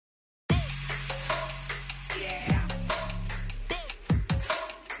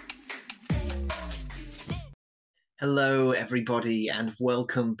Hello, everybody, and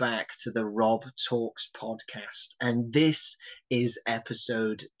welcome back to the Rob Talks podcast. And this is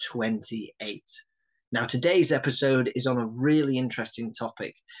episode 28. Now, today's episode is on a really interesting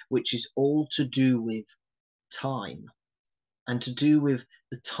topic, which is all to do with time and to do with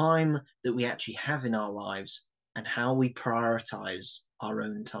the time that we actually have in our lives and how we prioritize our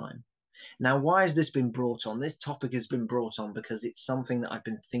own time. Now, why has this been brought on? This topic has been brought on because it's something that I've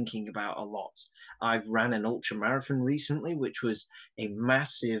been thinking about a lot. I've ran an ultra marathon recently, which was a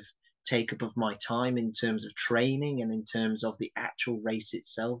massive take up of my time in terms of training and in terms of the actual race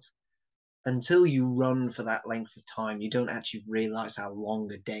itself. Until you run for that length of time, you don't actually realize how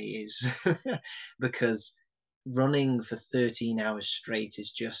long a day is because running for 13 hours straight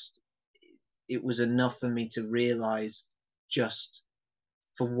is just, it was enough for me to realize just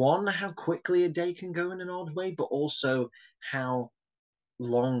for one, how quickly a day can go in an odd way, but also how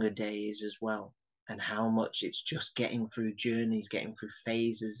long a day is as well, and how much it's just getting through journeys, getting through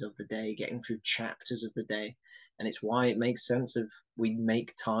phases of the day, getting through chapters of the day. And it's why it makes sense if we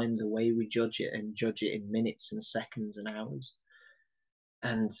make time the way we judge it and judge it in minutes and seconds and hours.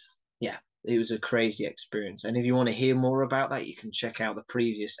 And yeah, it was a crazy experience. And if you want to hear more about that, you can check out the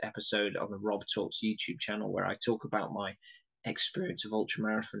previous episode on the Rob Talks YouTube channel where I talk about my experience of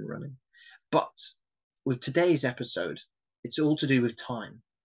ultramarathon running. But with today's episode, it's all to do with time.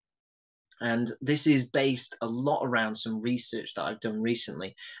 And this is based a lot around some research that I've done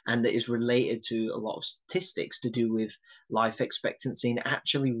recently, and that is related to a lot of statistics to do with life expectancy and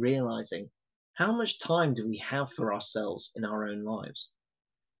actually realizing how much time do we have for ourselves in our own lives.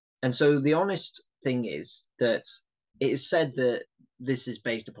 And so the honest thing is that it is said that this is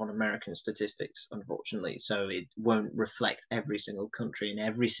based upon American statistics, unfortunately. So it won't reflect every single country and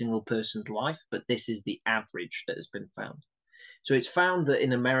every single person's life, but this is the average that has been found. So it's found that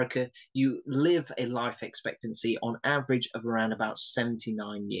in America, you live a life expectancy on average of around about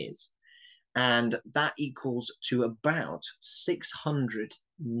 79 years. And that equals to about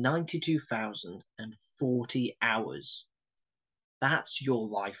 692,040 hours. That's your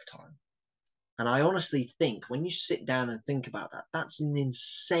lifetime. And I honestly think when you sit down and think about that, that's an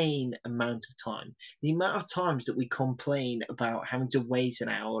insane amount of time. The amount of times that we complain about having to wait an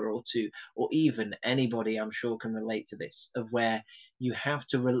hour or two, or even anybody I'm sure can relate to this, of where you have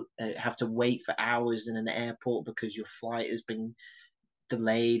to wait for hours in an airport because your flight has been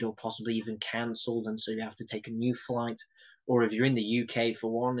delayed or possibly even cancelled, and so you have to take a new flight. Or if you're in the UK,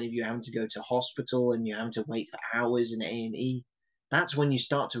 for one, if you're having to go to hospital and you're having to wait for hours in A&E, that's when you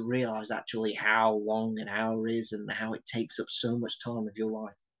start to realize actually how long an hour is and how it takes up so much time of your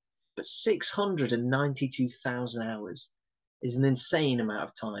life. But 692,000 hours is an insane amount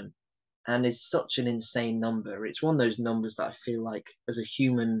of time and is such an insane number. It's one of those numbers that I feel like as a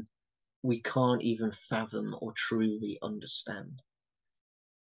human, we can't even fathom or truly understand.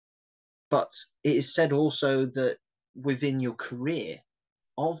 But it is said also that within your career,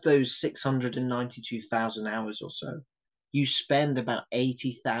 of those 692,000 hours or so, you spend about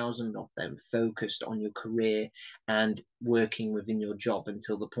 80,000 of them focused on your career and working within your job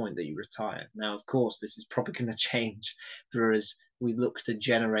until the point that you retire. Now, of course, this is probably going to change for as we look to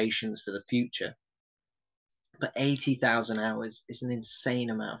generations for the future. But 80,000 hours is an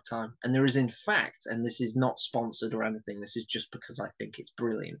insane amount of time. And there is, in fact, and this is not sponsored or anything, this is just because I think it's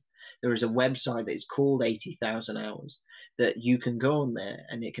brilliant. There is a website that is called 80,000 Hours that you can go on there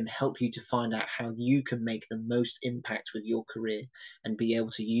and it can help you to find out how you can make the most impact with your career and be able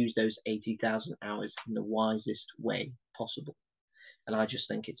to use those 80,000 hours in the wisest way possible. And I just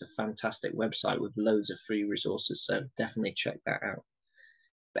think it's a fantastic website with loads of free resources. So definitely check that out.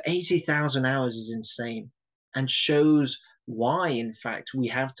 But 80,000 hours is insane and shows why, in fact, we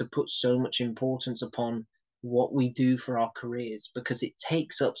have to put so much importance upon what we do for our careers because it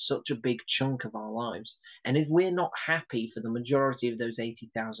takes up such a big chunk of our lives. And if we're not happy for the majority of those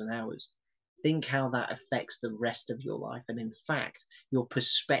 80,000 hours, think how that affects the rest of your life and, in fact, your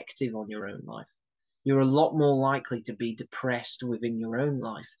perspective on your own life. You're a lot more likely to be depressed within your own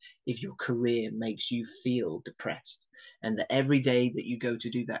life if your career makes you feel depressed. And that every day that you go to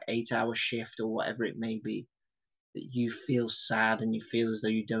do that 8-hour shift or whatever it may be, that you feel sad and you feel as though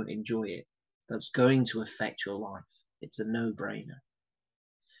you don't enjoy it, that's going to affect your life. It's a no-brainer.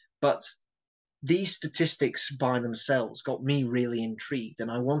 But these statistics by themselves got me really intrigued,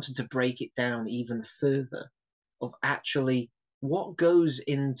 and I wanted to break it down even further of actually what goes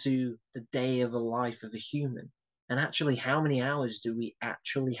into the day of a life of a human, and actually how many hours do we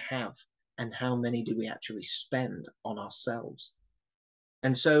actually have, and how many do we actually spend on ourselves.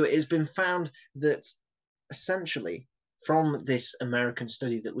 And so it's been found that essentially from this American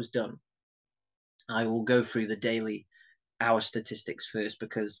study that was done, I will go through the daily hour statistics first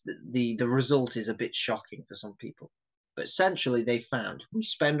because the result is a bit shocking for some people. But essentially, they found we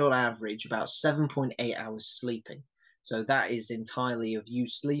spend on average about 7.8 hours sleeping. So that is entirely of you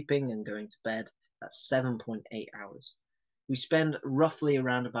sleeping and going to bed. That's 7.8 hours. We spend roughly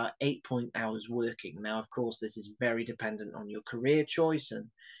around about 8 hours working. Now, of course, this is very dependent on your career choice and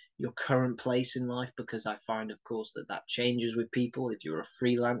your current place in life, because I find, of course, that that changes with people. If you're a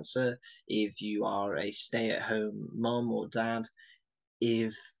freelancer, if you are a stay-at-home mom or dad,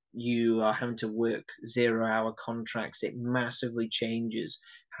 if you are having to work 0 hour contracts, it massively changes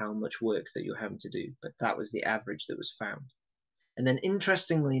how much work that you're having to do. But that was the average that was found. And then,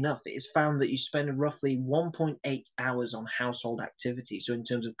 interestingly enough, it is found that you spend roughly 1.8 hours on household activities. So, in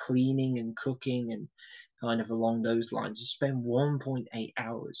terms of cleaning and cooking and kind of along those lines, you spend 1.8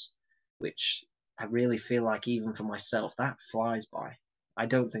 hours, which I really feel like, even for myself, that flies by. I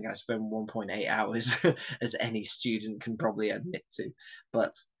don't think I spend 1.8 hours, as any student can probably admit to,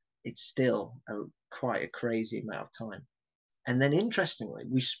 but it's still quite a crazy amount of time. And then, interestingly,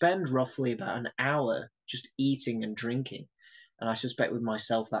 we spend roughly about an hour just eating and drinking. And I suspect with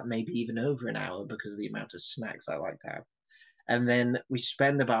myself that maybe even over an hour because of the amount of snacks I like to have. And then we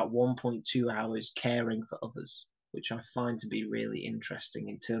spend about 1.2 hours caring for others, which I find to be really interesting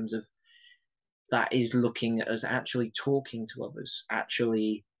in terms of that is looking at us actually talking to others,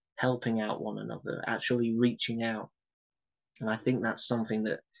 actually helping out one another, actually reaching out. And I think that's something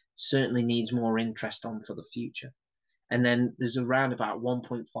that certainly needs more interest on for the future. And then there's around about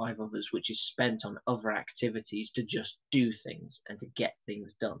 1.5 others, which is spent on other activities to just do things and to get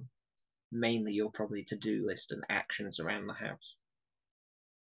things done. Mainly your probably to-do list and actions around the house.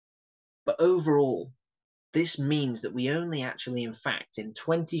 But overall, this means that we only actually, in fact, in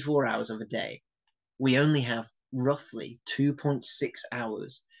 24 hours of a day, we only have roughly 2.6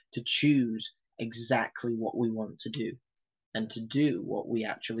 hours to choose exactly what we want to do and to do what we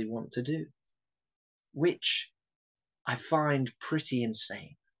actually want to do, which I find pretty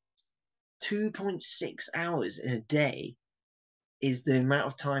insane. 2.6 hours in a day is the amount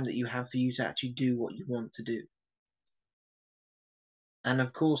of time that you have for you to actually do what you want to do. And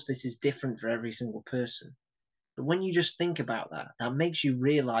of course, this is different for every single person. But when you just think about that, that makes you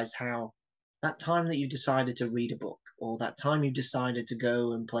realize how that time that you decided to read a book or that time you decided to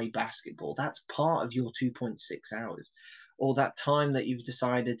go and play basketball, that's part of your 2.6 hours. Or that time that you've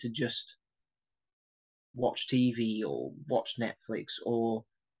decided to just watch TV or watch Netflix or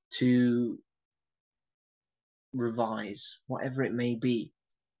to revise, whatever it may be.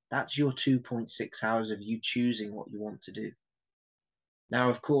 That's your 2.6 hours of you choosing what you want to do. Now,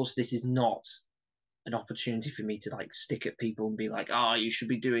 of course, this is not an opportunity for me to like stick at people and be like, oh, you should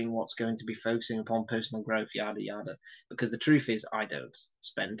be doing what's going to be focusing upon personal growth, yada, yada. Because the truth is, I don't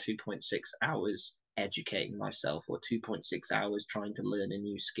spend 2.6 hours educating myself or 2.6 hours trying to learn a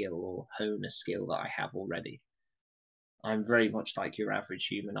new skill or hone a skill that I have already. I'm very much like your average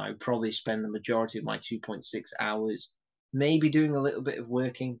human. I would probably spend the majority of my 2.6 hours maybe doing a little bit of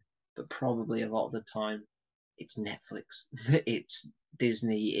working, but probably a lot of the time it's Netflix, it's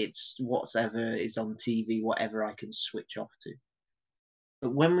Disney, it's whatever is on TV, whatever I can switch off to.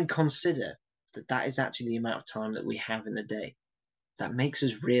 But when we consider that that is actually the amount of time that we have in the day, that makes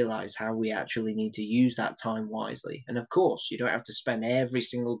us realize how we actually need to use that time wisely. And of course, you don't have to spend every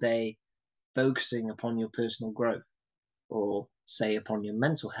single day focusing upon your personal growth or say upon your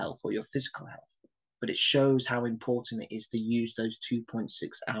mental health or your physical health. But it shows how important it is to use those 2.6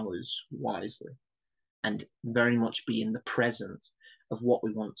 hours wisely and very much be in the present of what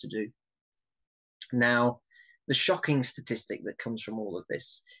we want to do. Now, the shocking statistic that comes from all of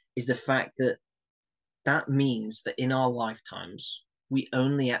this is the fact that that means that in our lifetimes, we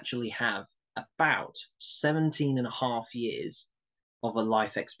only actually have about 17 and a half years of a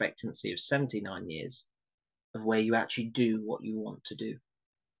life expectancy of 79 years of where you actually do what you want to do.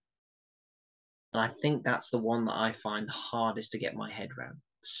 And I think that's the one that I find the hardest to get my head around.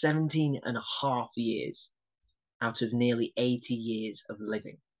 17 and a half years out of nearly 80 years of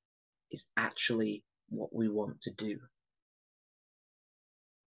living is actually what we want to do.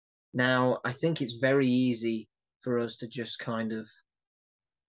 Now, I think it's very easy for us to just kind of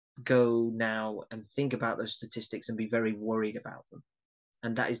go now and think about those statistics and be very worried about them.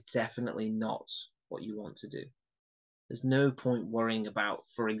 And that is definitely not what you want to do. There's no point worrying about,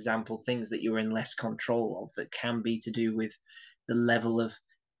 for example, things that you're in less control of that can be to do with the level of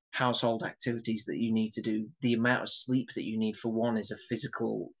household activities that you need to do. The amount of sleep that you need, for one, is a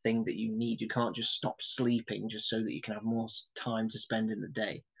physical thing that you need. You can't just stop sleeping just so that you can have more time to spend in the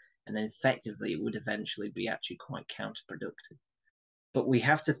day. And then effectively, it would eventually be actually quite counterproductive. But we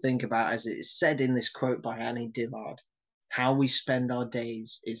have to think about, as it is said in this quote by Annie Dillard, how we spend our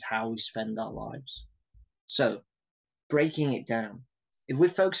days is how we spend our lives. So, breaking it down, if we're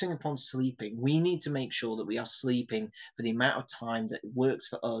focusing upon sleeping, we need to make sure that we are sleeping for the amount of time that works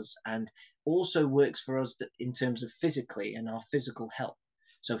for us and also works for us in terms of physically and our physical health.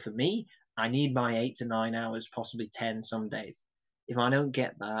 So for me, I need my 8 to 9 hours, possibly 10 some days. If I don't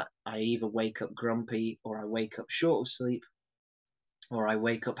get that, I either wake up grumpy or I wake up short of sleep or I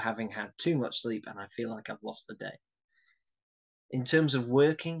wake up having had too much sleep and I feel like I've lost the day. In terms of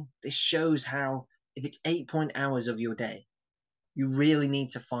working, this shows how if it's 8 hours of your day, you really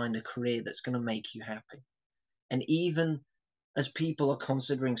need to find a career that's going to make you happy. And even as people are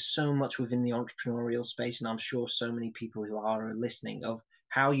considering so much within the entrepreneurial space, and I'm sure so many people who are listening, of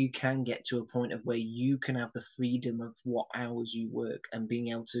how you can get to a point of where you can have the freedom of what hours you work and being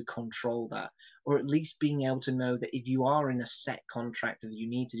able to control that, or at least being able to know that if you are in a set contract of you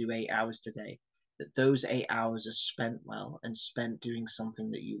need to do 8 hours today, that those 8 hours are spent well and spent doing something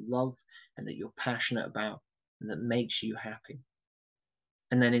that you love and that you're passionate about and that makes you happy.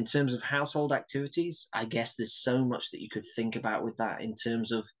 And then in terms of household activities, I guess there's so much that you could think about with that in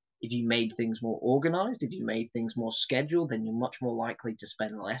terms of if you made things more organized, if you made things more scheduled, then you're much more likely to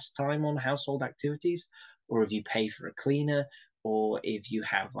spend less time on household activities. Or if you pay for a cleaner, or if you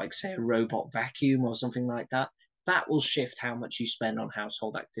have, like, say, a robot vacuum or something like that, that will shift how much you spend on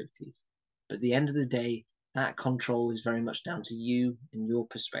household activities. But at the end of the day, that control is very much down to you and your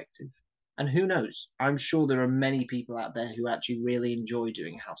perspective. And who knows? I'm sure there are many people out there who actually really enjoy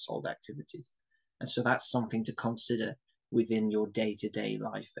doing household activities. And so that's something to consider within your day-to-day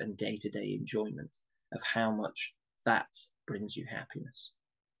life and day-to-day enjoyment of how much that brings you happiness.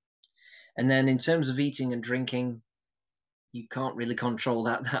 And then in terms of eating and drinking, you can't really control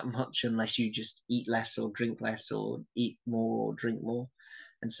that much unless you just eat less or drink less or eat more or drink more.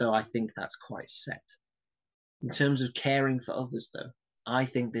 And so I think that's quite set. In terms of caring for others, though, I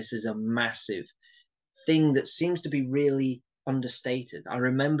think this is a massive thing that seems to be really understated. I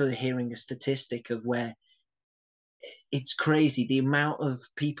remember hearing a statistic of where it's crazy the amount of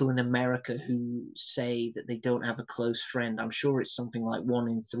people in America who say that they don't have a close friend. I'm sure it's something like 1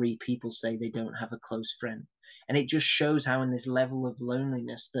 in 3 people say they don't have a close friend. And it just shows how in this level of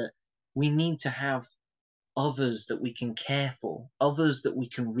loneliness that we need to have others that we can care for, others that we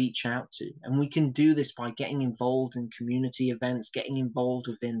can reach out to. And we can do this by getting involved in community events, getting involved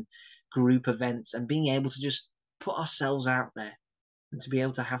within group events, and being able to just put ourselves out there and to be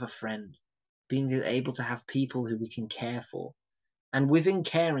able to have a friend, being able to have people who we can care for. And within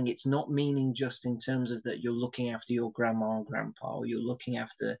caring, it's not meaning just in terms of that you're looking after your grandma or grandpa, or you're looking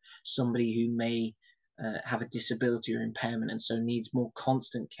after somebody who may have a disability or impairment and so needs more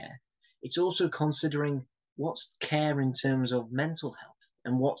constant care. It's also considering what's care in terms of mental health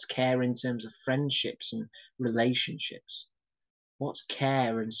and what's care in terms of friendships and relationships. What's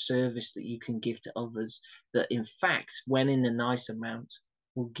care and service that you can give to others that, in fact, when in a nice amount,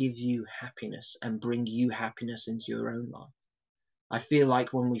 will give you happiness and bring you happiness into your own life. I feel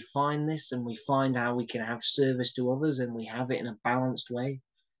like when we find this and we find how we can have service to others and we have it in a balanced way,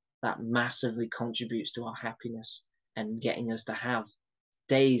 that massively contributes to our happiness and getting us to have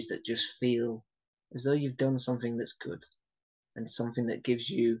days that just feel as though you've done something that's good and something that gives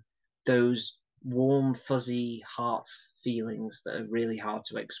you those warm, fuzzy heart feelings that are really hard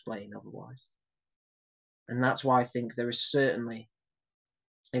to explain otherwise. And that's why I think there is certainly,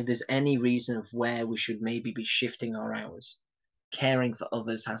 if there's any reason of where we should maybe be shifting our hours, caring for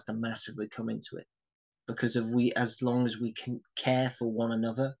others has to massively come into it. Because if we, as long as we can care for one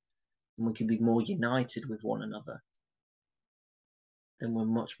another and we can be more united with one another, then we're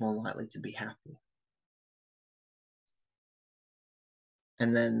much more likely to be happy.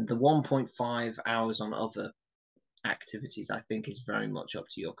 And then the 1.5 hours on other activities, I think, is very much up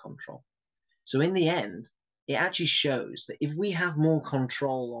to your control. So in the end, it actually shows that if we have more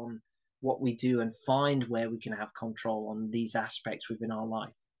control on what we do and find where we can have control on these aspects within our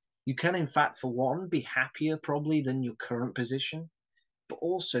life, you can, in fact, for one, be happier probably than your current position, but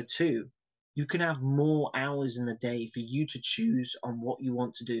also, two, you can have more hours in the day for you to choose on what you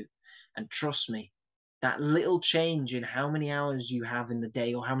want to do. And trust me, that little change in how many hours you have in the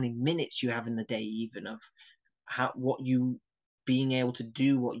day or how many minutes you have in the day, even of how what you being able to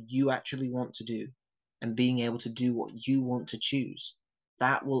do what you actually want to do and being able to do what you want to choose,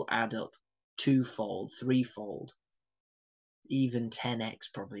 that will add up twofold, threefold, even 10x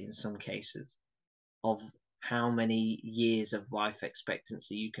probably in some cases of how many years of life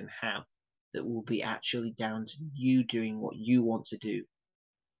expectancy you can have that will be actually down to you doing what you want to do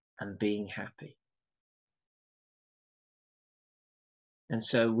and being happy. And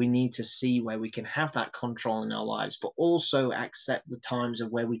so we need to see where we can have that control in our lives, but also accept the times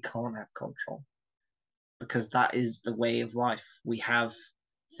of where we can't have control, because that is the way of life. We have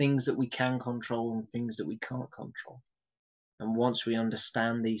things that we can control and things that we can't control. And once we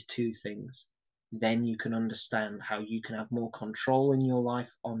understand these two things, then you can understand how you can have more control in your life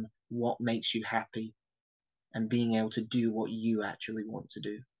on what makes you happy and being able to do what you actually want to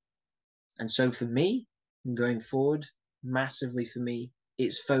do. And so for me, going forward, massively for me,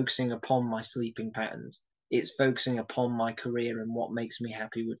 it's focusing upon my sleeping patterns. It's focusing upon my career and what makes me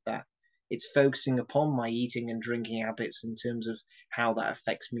happy with that. It's focusing upon my eating and drinking habits in terms of how that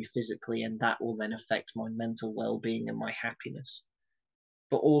affects me physically, and that will then affect my mental well-being and my happiness.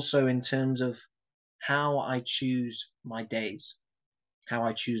 But also in terms of how I choose my days, how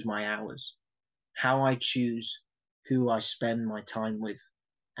I choose my hours, how I choose who I spend my time with,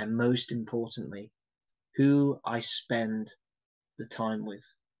 and most importantly, who I spend the time with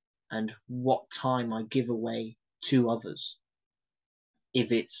and what time I give away to others.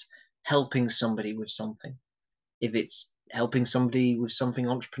 If it's helping somebody with something, if it's helping somebody with something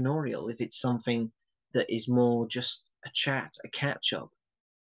entrepreneurial, if it's something that is more just a chat, a catch up,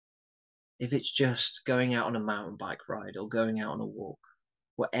 if it's just going out on a mountain bike ride or going out on a walk,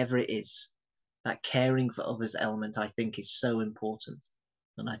 whatever it is, that caring for others element I think is so important.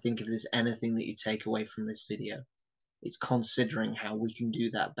 And I think if there's anything that you take away from this video, it's considering how we can do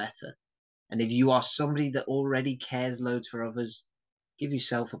that better. And if you are somebody that already cares loads for others, give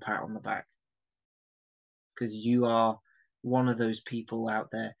yourself a pat on the back, because you are one of those people out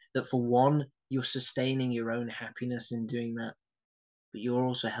there that, for one, you're sustaining your own happiness in doing that, but you're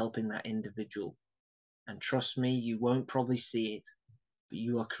also helping that individual. And trust me, you won't probably see it, but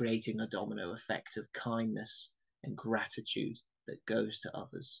you are creating a domino effect of kindness and gratitude that goes to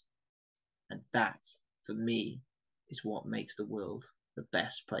others. And that, for me, is what makes the world the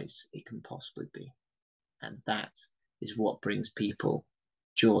best place it can possibly be. And that is what brings people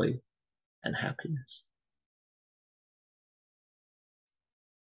joy and happiness.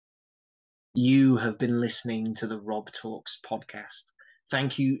 You have been listening to the Rob Talks podcast.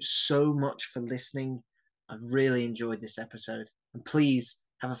 Thank you so much for listening. I've really enjoyed this episode. And please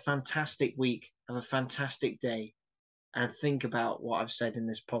have a fantastic week, have a fantastic day, and think about what I've said in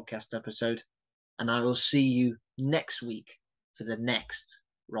this podcast episode. And I will see you next week for the next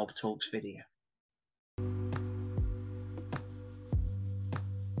Rob Talks video.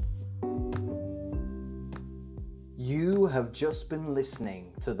 You have just been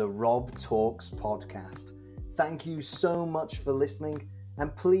listening to the Rob Talks podcast. Thank you so much for listening,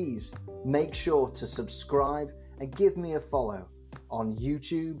 and please make sure to subscribe and give me a follow on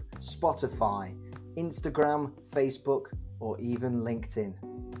YouTube, Spotify, Instagram, Facebook, or even LinkedIn.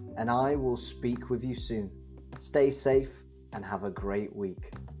 And I will speak with you soon. Stay safe and have a great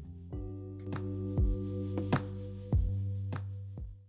week.